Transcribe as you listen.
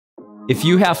If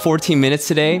you have 14 minutes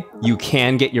today, you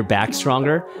can get your back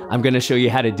stronger. I'm gonna show you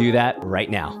how to do that right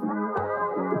now.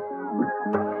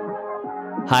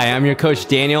 Hi, I'm your coach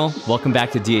Daniel. Welcome back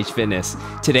to DH Fitness.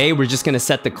 Today, we're just gonna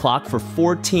set the clock for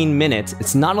 14 minutes.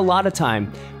 It's not a lot of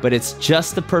time, but it's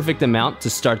just the perfect amount to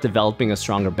start developing a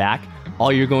stronger back.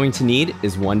 All you're going to need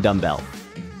is one dumbbell.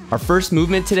 Our first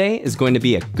movement today is going to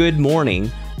be a good morning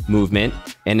movement,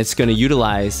 and it's gonna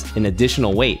utilize an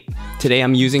additional weight. Today,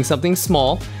 I'm using something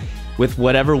small. With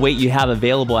whatever weight you have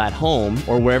available at home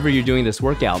or wherever you're doing this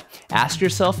workout, ask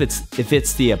yourself if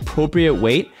it's the appropriate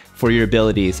weight for your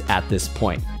abilities at this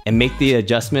point, and make the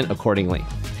adjustment accordingly.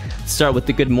 Start with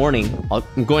the good morning.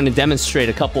 I'm going to demonstrate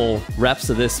a couple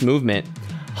reps of this movement.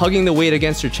 Hugging the weight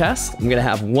against your chest, I'm gonna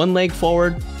have one leg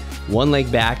forward, one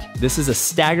leg back. This is a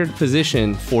staggered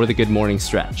position for the good morning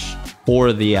stretch,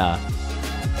 for the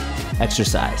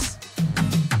exercise.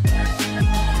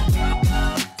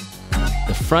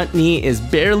 The front knee is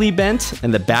barely bent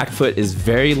and the back foot is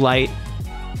very light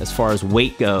as far as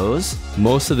weight goes.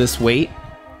 Most of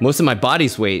my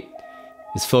body's weight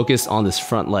is focused on this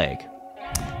front leg.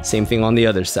 Same thing on the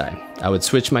other side. I would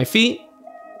switch my feet,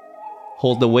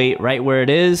 hold the weight right where it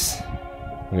is.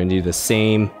 We're gonna do the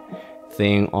same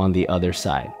thing on the other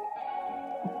side.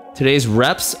 Today's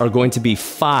reps are going to be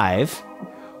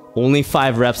only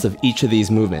 5 reps of each of these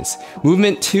movements.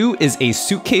 Movement 2 is a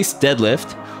suitcase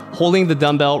deadlift, holding the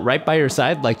dumbbell right by your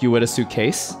side like you would a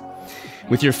suitcase.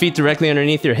 With your feet directly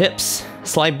underneath your hips,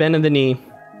 slight bend in the knee.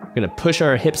 We're gonna push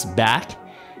our hips back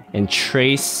and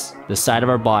trace the side of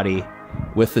our body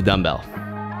with the dumbbell.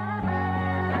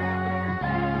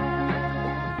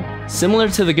 Similar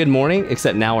to the good morning,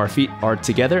 except now our feet are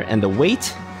together and the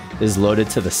weight is loaded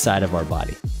to the side of our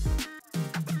body.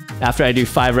 After I do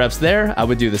 5 reps there, I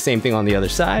would do the same thing on the other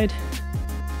side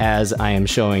as I am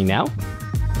showing now.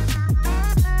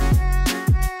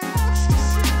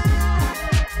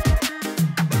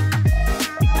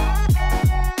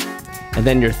 And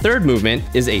then your third movement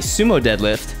is a sumo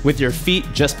deadlift with your feet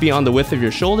just beyond the width of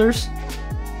your shoulders.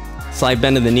 Slight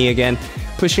bend of the knee again,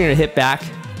 pushing your hip back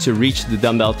to reach the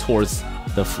dumbbell towards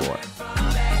the floor.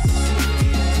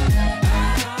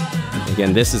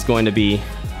 Again, this is going to be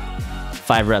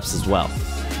 5 reps as well.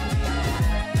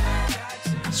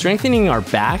 Strengthening our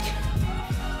back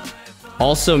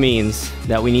also means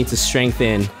that we need to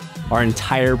strengthen our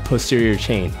entire posterior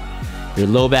chain. Your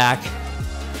low back,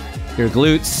 your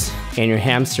glutes, and your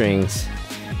hamstrings,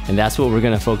 and that's what we're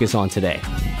gonna focus on today.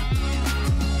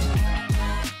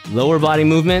 Lower body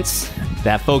movements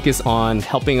that focus on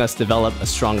helping us develop a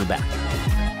stronger back.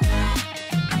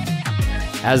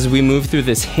 As we move through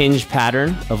this hinge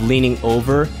pattern of leaning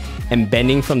over and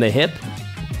bending from the hip,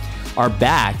 our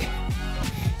back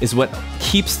is what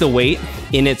keeps the weight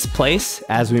in its place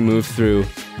as we move through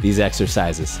these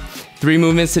exercises. 3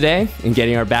 movements today, and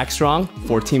getting our back strong,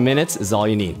 14 minutes is all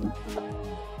you need.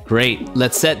 Great,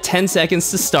 let's set 10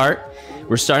 seconds to start.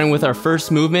 We're starting with our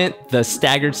first movement, the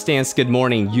staggered stance good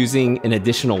morning, using an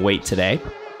additional weight today.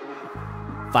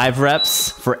 5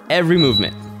 reps for every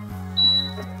movement.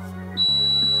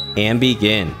 And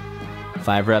begin.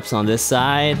 5 reps on this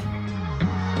side.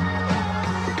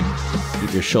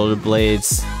 Keep your shoulder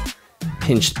blades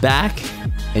pinched back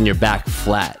and your back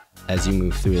flat as you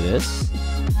move through this.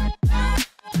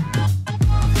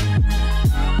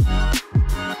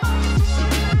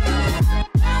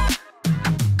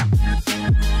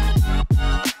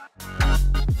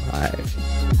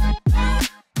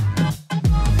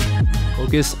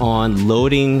 Focus on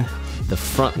loading the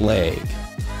front leg.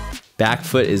 Back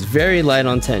foot is very light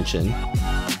on tension.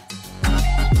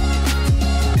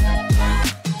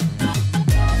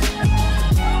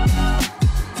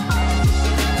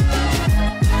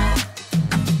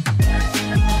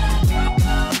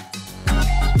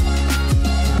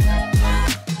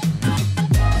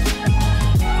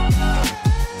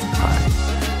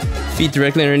 Feet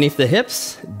directly underneath the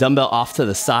hips, dumbbell off to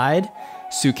the side,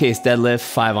 suitcase deadlift,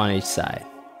 5 on each side.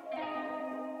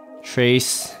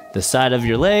 Trace the side of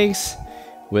your legs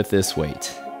with this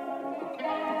weight.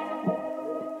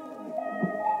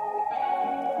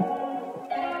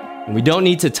 And we don't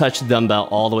need to touch the dumbbell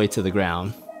all the way to the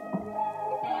ground.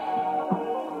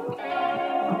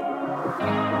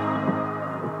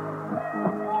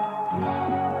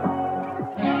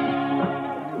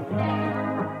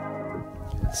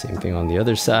 Same thing on the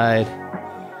other side.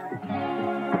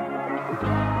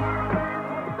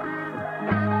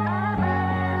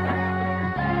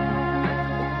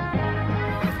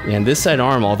 And this side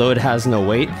arm, although it has no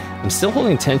weight, I'm still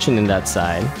holding tension in that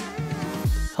side.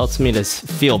 Helps me to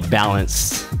feel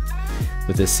balanced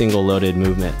with this single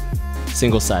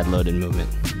side loaded movement.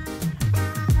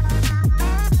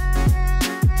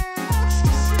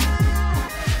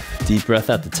 Deep breath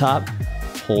at the top,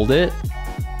 hold it,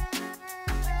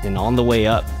 and on the way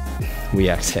up, we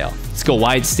exhale. Let's go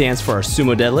wide stance for our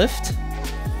Sumo Deadlift.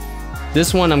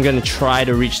 This one, I'm gonna try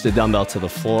to reach the dumbbell to the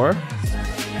floor.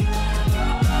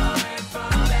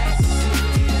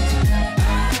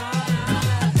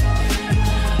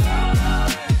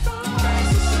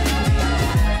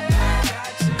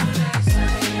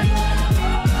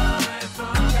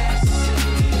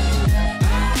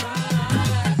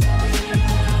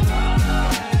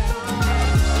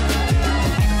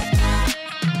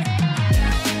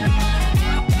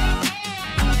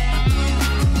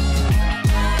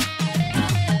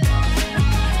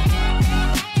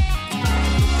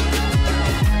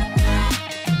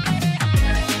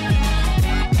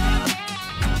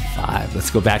 Let's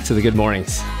go back to the good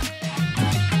mornings.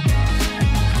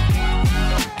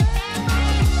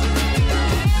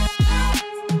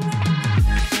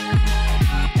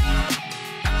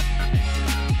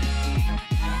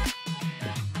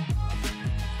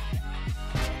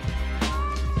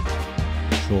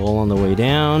 Control on the way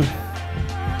down.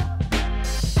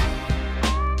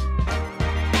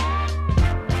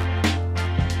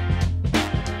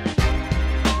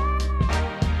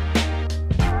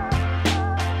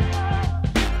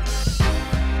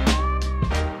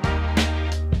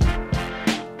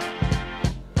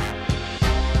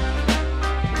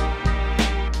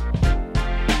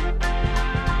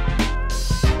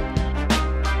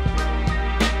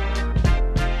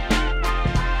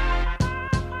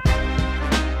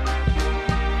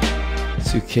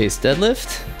 Suitcase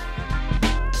Deadlift.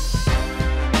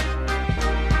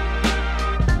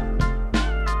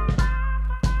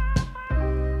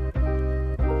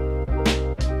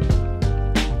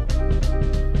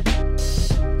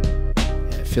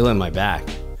 I feel it in my back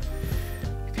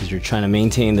because you're trying to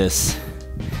maintain this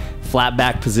flat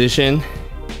back position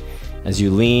as you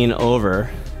lean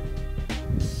over.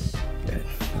 Good.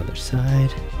 Other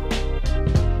side.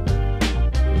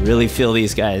 Really feel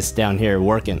these guys down here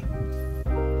working.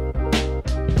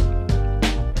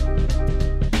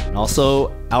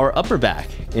 Also, our upper back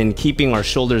in keeping our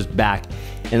shoulders back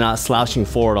and not slouching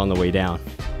forward on the way down.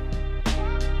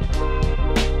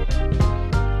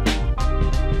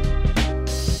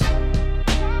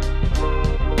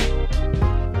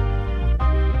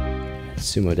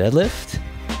 Sumo Deadlift.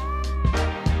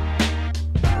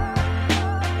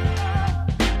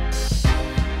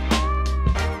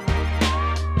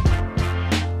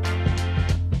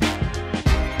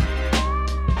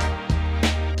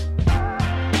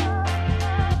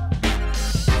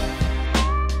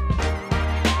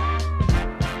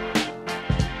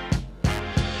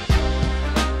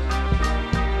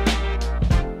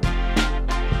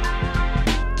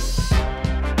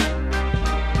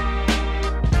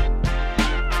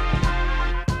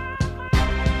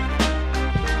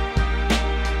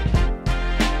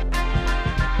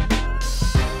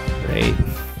 Great.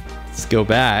 Let's go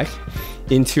back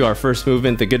into our first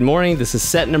movement, the good morning. This is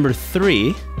set number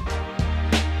 3.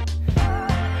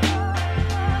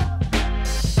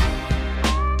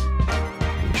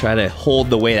 Try to hold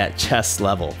the weight at chest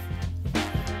level.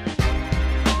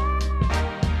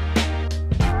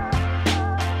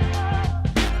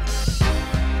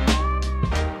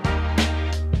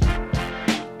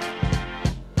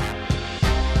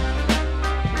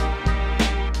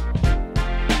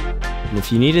 And if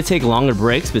you need to take longer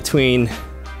breaks between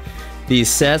these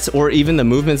sets or even the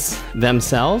movements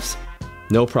themselves,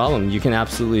 no problem. You can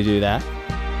absolutely do that.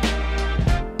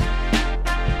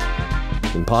 You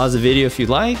can pause the video if you'd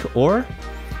like, or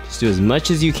just do as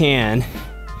much as you can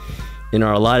in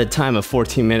our allotted time of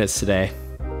 14 minutes today.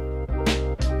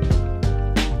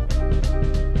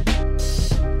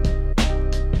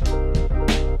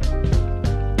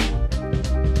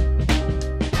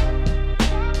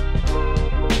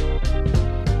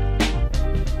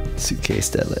 Suitcase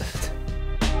Deadlift.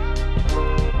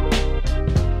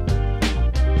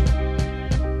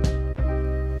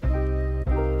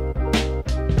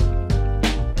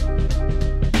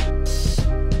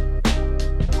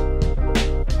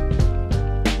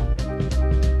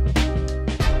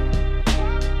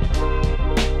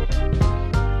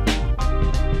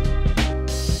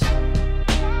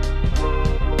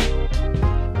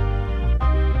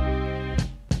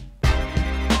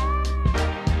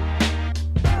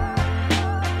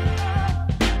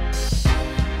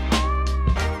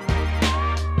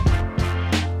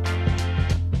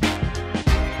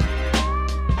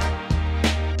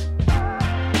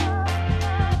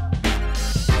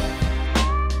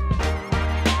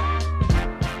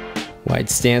 Wide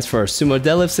stance for our Sumo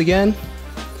Deadlifts again.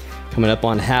 Coming up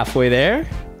on halfway there.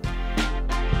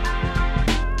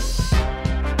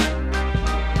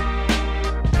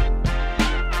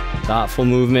 Thoughtful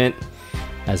movement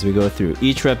as we go through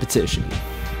each repetition.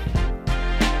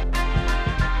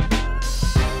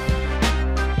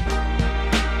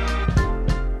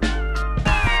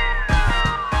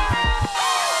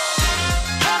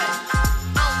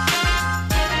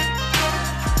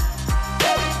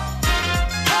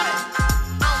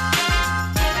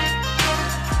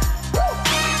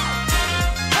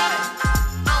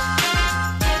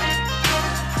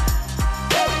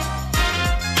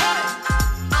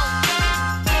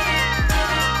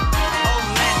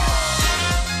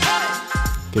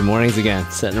 Good mornings again.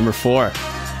 Set number 4.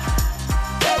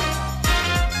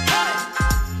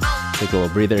 Take a little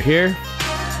breather here.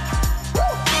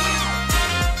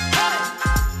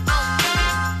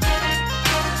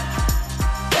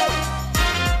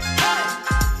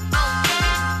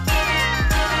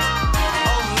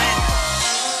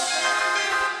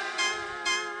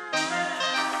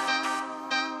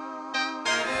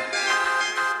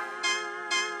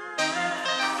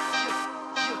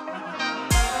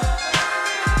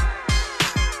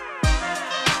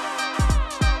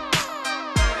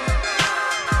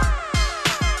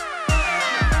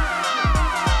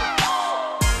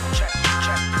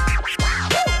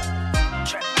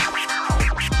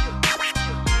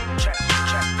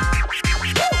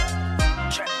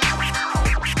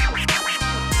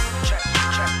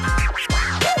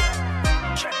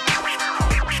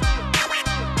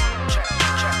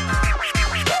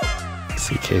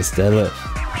 Suitcase Deadlift.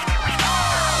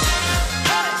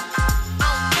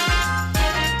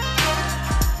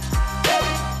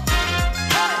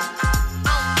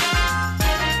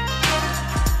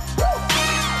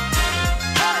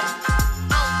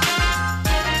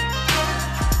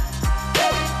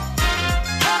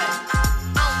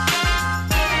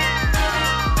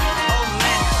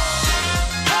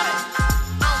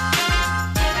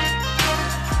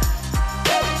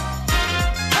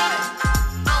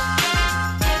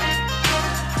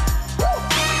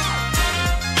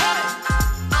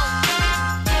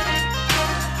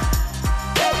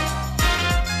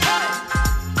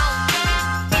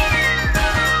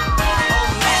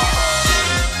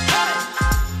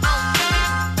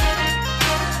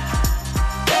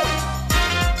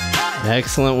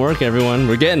 Excellent work, everyone.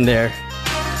 We're getting there.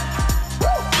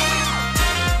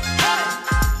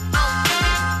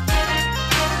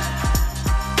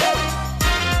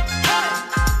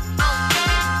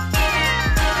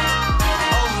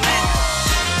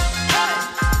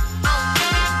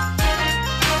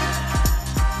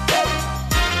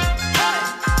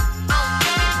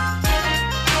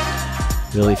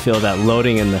 Really feel that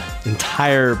loading in the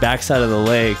entire backside of the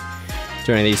leg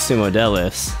during these sumo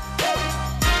deadlifts.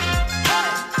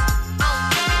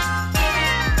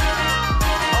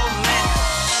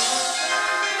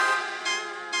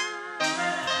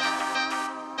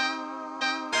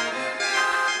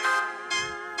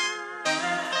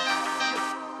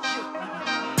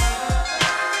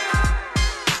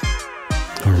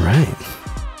 All right.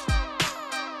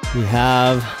 We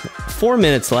have 4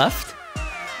 minutes left.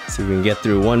 See if we can get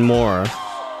through one more.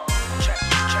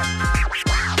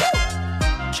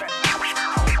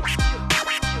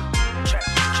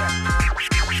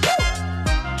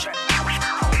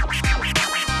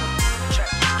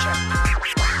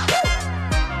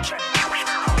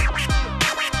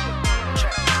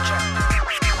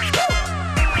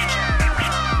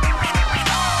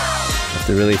 Have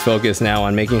to really focus now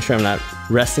on making sure I'm not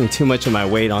resting too much of my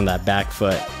weight on that back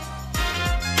foot.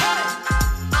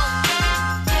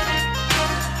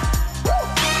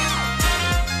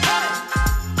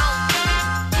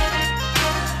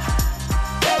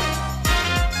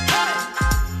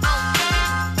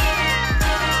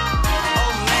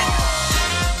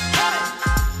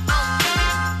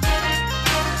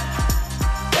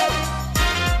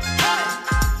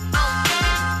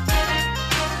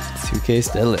 Suitcase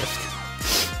Deadlift.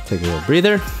 Take a little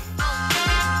breather.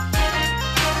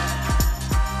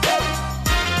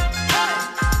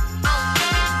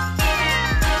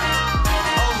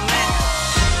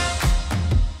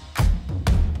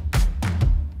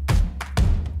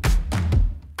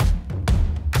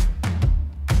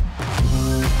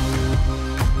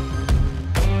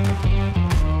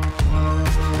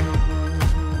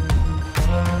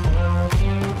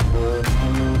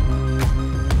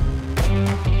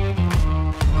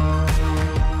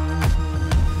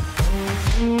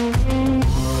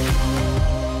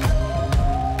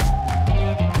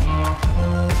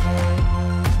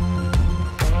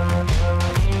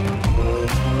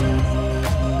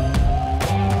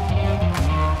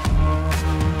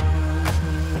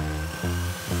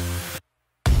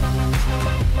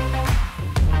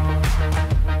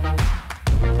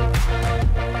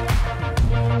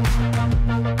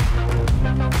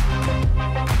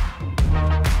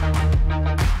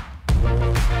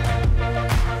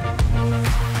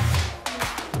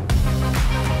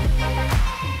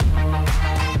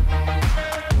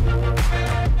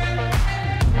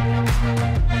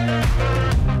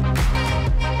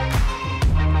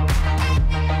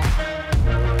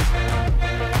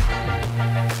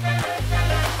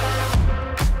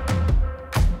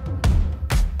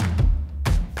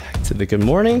 the good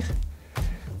morning.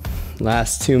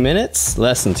 Last 2 minutes,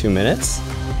 less than 2 minutes.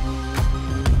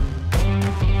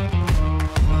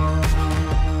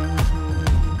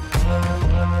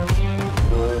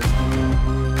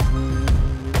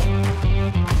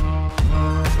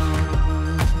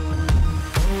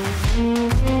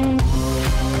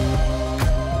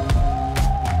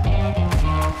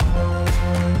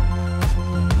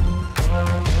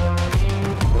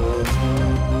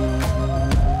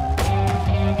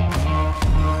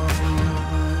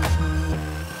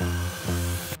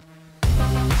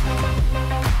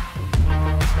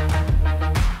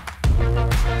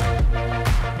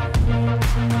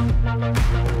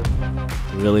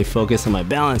 Really focus on my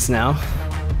balance now.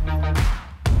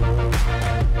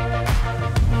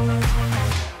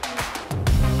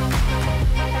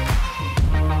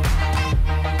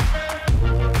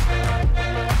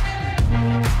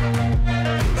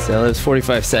 So that's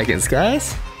 45 seconds,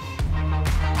 guys.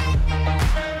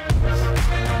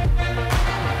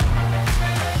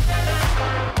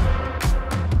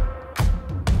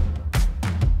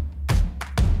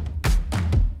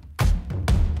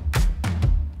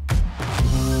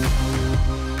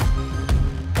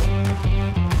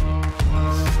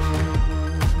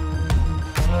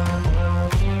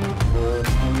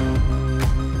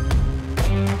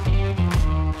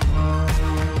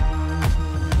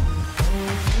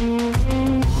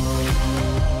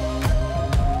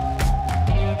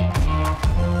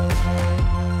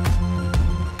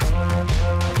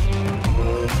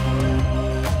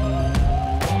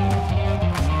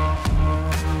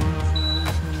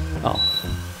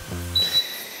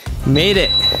 Made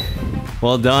it.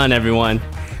 Well done, everyone.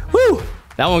 Woo!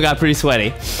 That one got pretty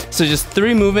sweaty. So just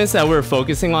 3 movements that we're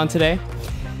focusing on today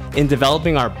in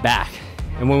developing our back.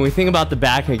 And when we think about the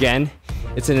back, again,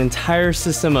 it's an entire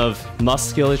system of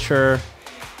musculature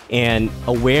and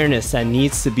awareness that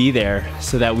needs to be there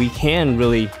so that we can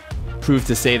really prove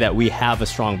to say that we have a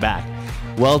strong back.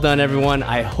 Well done, everyone.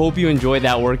 I hope you enjoyed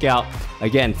that workout.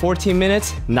 Again, 14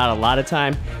 minutes, not a lot of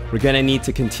time. We're gonna need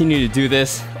to continue to do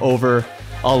this over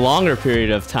a longer period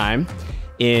of time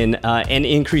and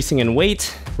increasing in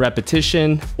weight,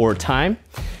 repetition, or time.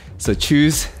 So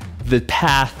choose the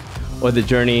path or the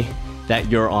journey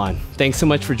that you're on. Thanks so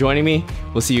much for joining me.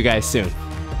 We'll see you guys soon.